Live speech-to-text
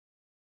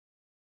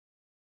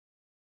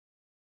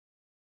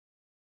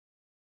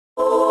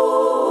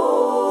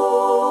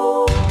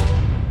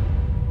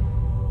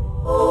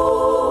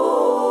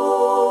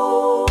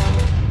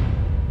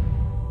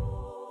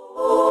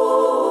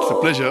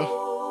pleasure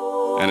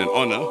and an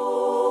honor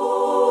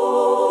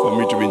for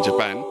me to be in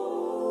Japan.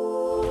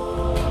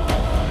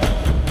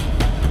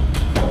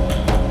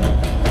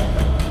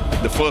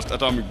 The first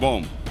atomic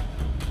bomb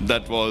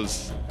that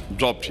was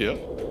dropped here,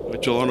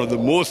 which was one of the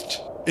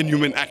most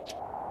inhuman acts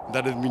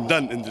that has been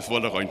done in this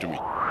world, according to me.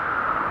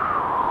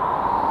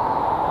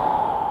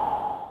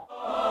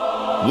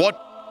 What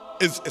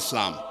is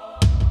Islam?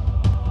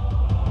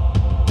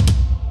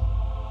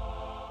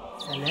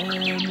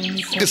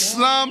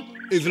 Islam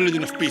is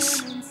religion of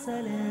peace.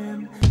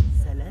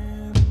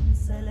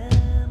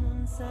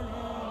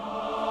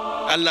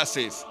 Allah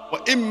says,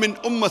 وَإِن مِّنْ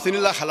أُمَّةٍ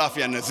إِلَّا خَلَا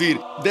فِيهَا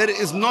نَذِيرٌ. There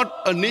is not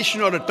a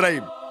nation or a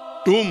tribe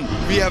to whom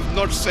we have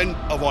not sent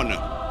a warner.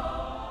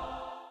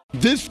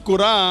 This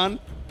Quran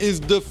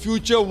is the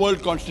future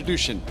world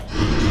constitution.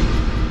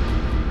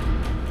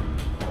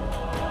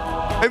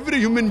 Every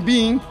human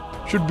being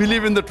should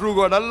believe in the true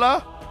God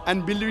Allah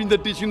and believe in the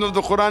teachings of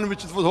the Quran,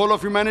 which is for the whole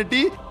of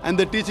humanity, and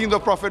the teachings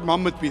of Prophet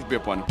Muhammad, peace be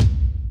upon him.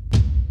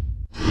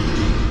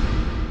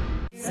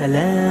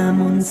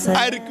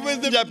 I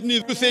request the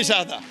Japanese to say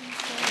Shahada.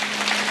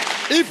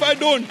 If I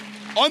don't,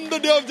 on the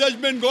day of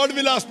judgment, God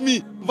will ask me,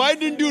 why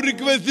didn't you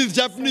request this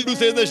Japanese to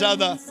say the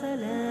Shahada?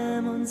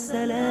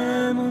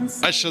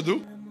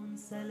 Ashhadu.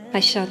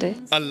 Ashhadu.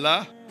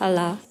 Allah.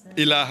 Allah.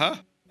 Ilaha.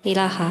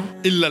 Ilaha.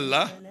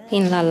 Illallah.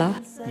 Illallah.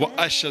 Wa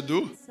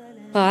ashhadu.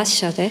 Wa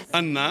ashhadu.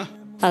 Anna.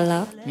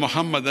 Allah.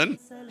 Muhammadan.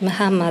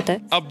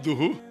 Muhammad.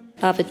 Abduhu.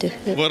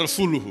 Abduhu. Wa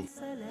rasuluhu.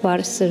 Wa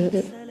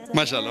rasuluhu.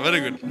 MashaAllah, very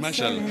good.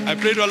 MashaAllah. I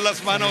pray to Allah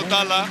subhanahu wa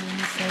ta'ala.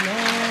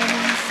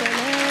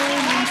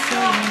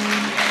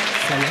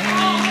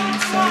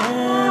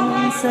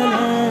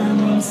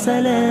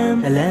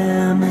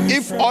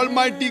 If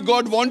Almighty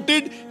God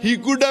wanted, He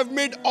could have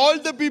made all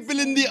the people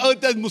in the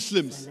earth as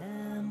Muslims.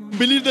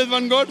 Believe there's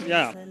one God?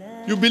 Yeah.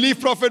 You believe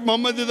Prophet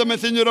Muhammad is the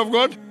messenger of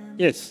God?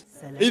 Yes.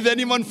 Is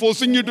anyone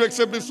forcing you to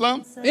accept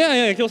Islam? いや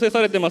いや、強制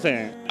されてませ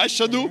ん。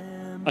 Ashhadu.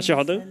 アシュ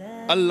ハド、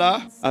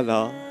 Allah.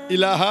 Allah,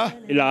 Ilaha.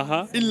 イラ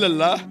ハ、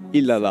 Illallah.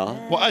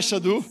 illallah, Wa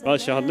ashhadu. ア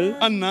シュハド、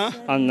 Anna.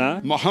 アンナ、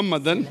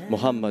 Muhammadan.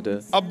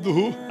 Muhammad,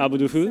 Abduhu. アブ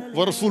ドゥフ、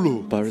 Wa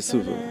rasuluhu.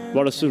 Barasuhu.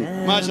 ワラスル。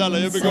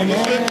 MashaAllah, you become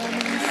Muslim.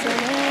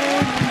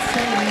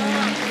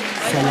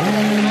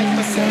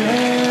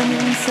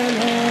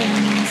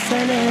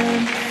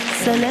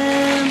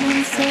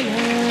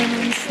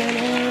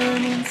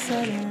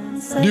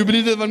 Do you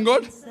believe there's one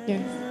God?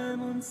 Yes.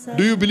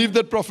 Do you believe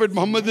that Prophet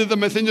Muhammad is the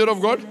messenger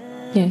of God?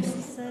 Yes.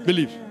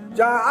 Believe.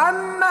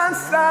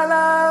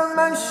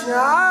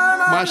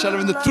 MashaAllah,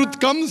 when the truth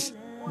comes,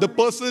 the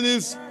person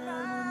is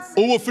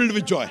overfilled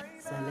with joy.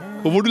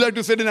 But would you like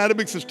to say it in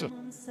Arabic, sister?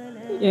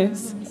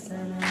 Yes.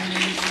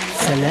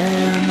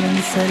 سلام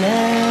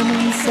سلام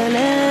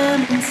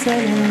سلام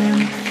سلام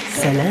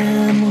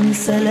سلام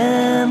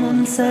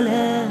سلام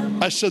سلام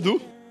Ashhadu.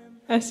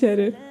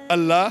 Ashhadu.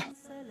 Allah.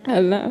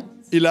 Allah.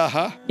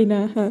 Ilaha.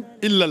 Ilaha.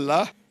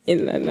 Illallah.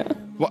 Illallah.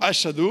 Wa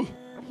ashhadu.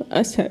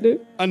 Ashhadu.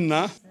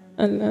 Anna.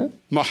 Allah.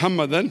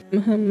 Muhammadan.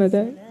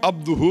 Muhammadan.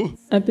 Abduhu.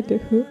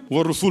 Abduhu.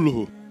 Wa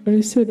rasuluhu.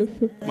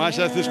 Rasuluhu.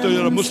 MashaAllah, sister,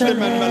 you're a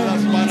Muslim and may Allah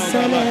subhanahu wa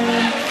ta'ala.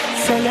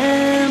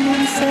 سلام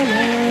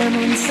سلام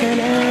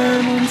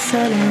سلام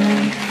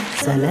سلام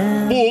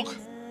سلام. Pork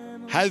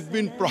has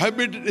been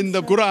prohibited in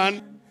the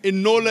Quran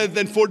in no less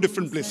than 4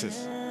 different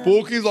places.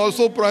 Pork is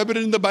also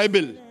prohibited in the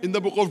Bible, in the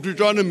book of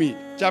Deuteronomy,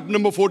 chapter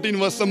number 14,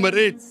 verse number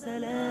 8.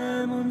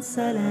 سلام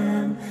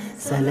سلام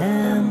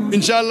سلام.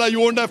 Inshallah, you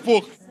won't have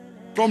pork.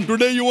 From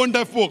today, you won't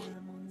have pork.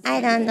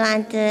 I don't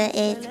want to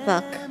eat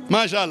pork.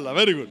 MashaAllah,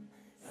 very good.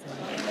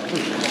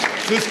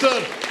 Sister,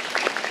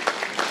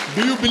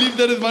 do you believe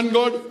there is one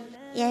God?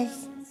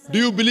 Yes, Do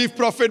you believe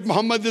Prophet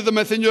Muhammad is the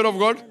messenger of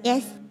God?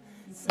 yes.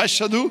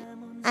 Ashhadu.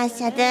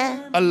 Ashhadu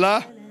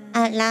Allah.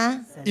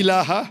 Allah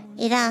Ilaha.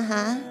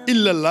 ilaha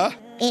Illallah.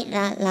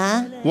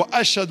 illallah Wa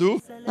ashhadu.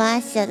 wa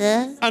ashhadu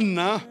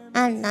Anna.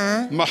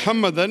 anna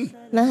Muhammadan.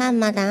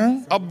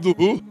 Muhammadan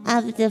Abduhu.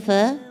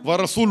 abduhu Wa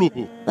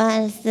rasuluhu. wa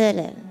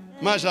rasuluhu.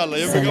 MashaAllah,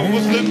 you become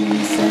Muslim.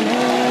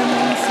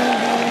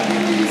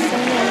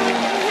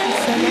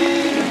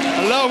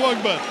 Allahu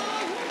Akbar.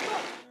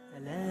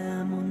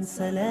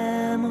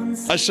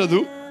 Ashhadu.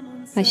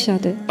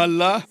 Ashhadu.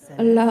 Allah.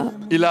 Allah.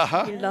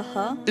 Ilaha.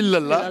 Ilaha.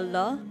 Illallah.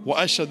 Illallah. Wa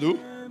ashhadu.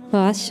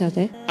 Wa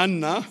ashhadu.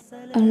 Anna.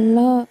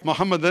 Allah.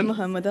 Muhammadan.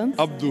 Muhammadan.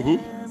 Abduhu.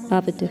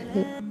 Abduhu.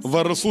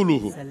 Wa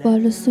rasuluhu. Wa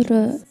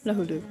rasuluhu.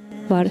 Lahulu.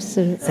 Wa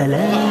rasuluhu.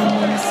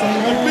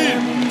 Takbir.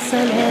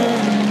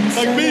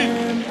 Takbir.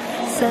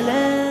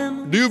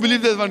 سلام. Do you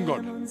believe there's one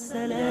God?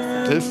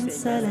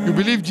 Yes. You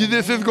believe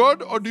Jesus is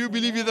God, or do you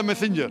believe he's a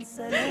messenger?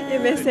 A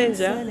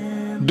messenger.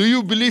 Do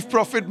you believe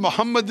Prophet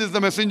Muhammad is the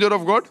messenger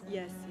of God?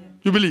 Yes,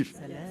 You believe?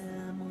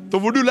 So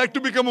would you like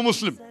to become a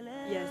Muslim?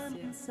 yes,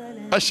 yes.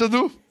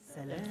 Ashhadu.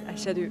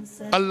 Ashhadu.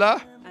 Allah.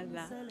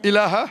 Allah.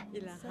 Ilaha.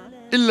 Ilaha.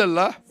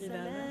 Illallah.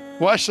 Illallah.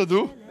 Wa ashhadu.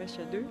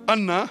 Ashhadu.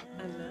 Anna.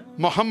 Allah.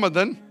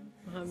 Muhammadan.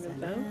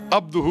 Muhammadan.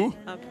 Abduhu.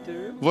 Abdu.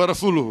 Wa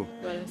rasuluhu.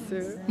 Wa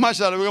rasul.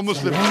 MashaAllah, become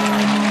Muslim.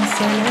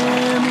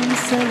 سلام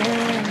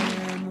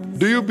سلام.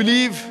 Do you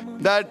believe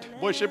that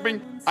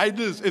worshipping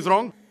idols is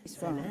wrong?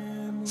 It's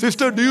wrong.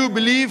 Sister, do you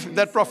believe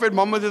that Prophet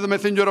Muhammad is the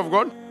messenger of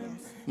God?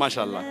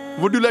 MashaAllah.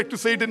 Would you like to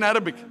say it in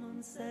Arabic?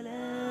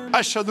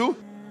 Ashhadu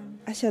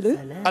Ashhadu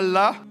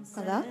Allah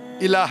alla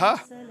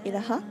ilaha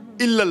ilaha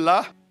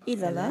illallah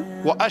illallah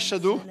wa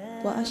ashhadu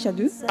wa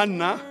ashhadu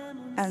anna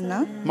anna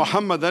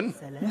Muhammadan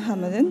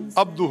Muhammadan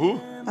abduhu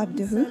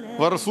abduhu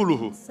wa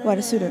rasuluhu. wa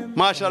rasuluh.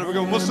 MashaAllah,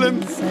 become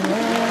Muslim.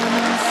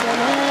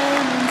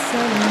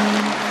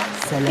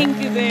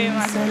 Thank you very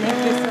much.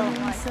 Thank you so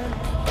much.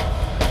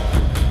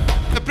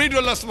 I pray to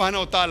Allah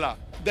subhanahu wa ta'ala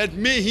that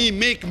may He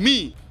make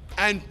me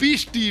and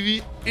Peace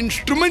TV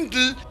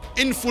instrumental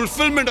in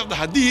fulfillment of the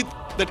Hadith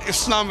that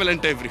Islam will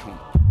enter every home.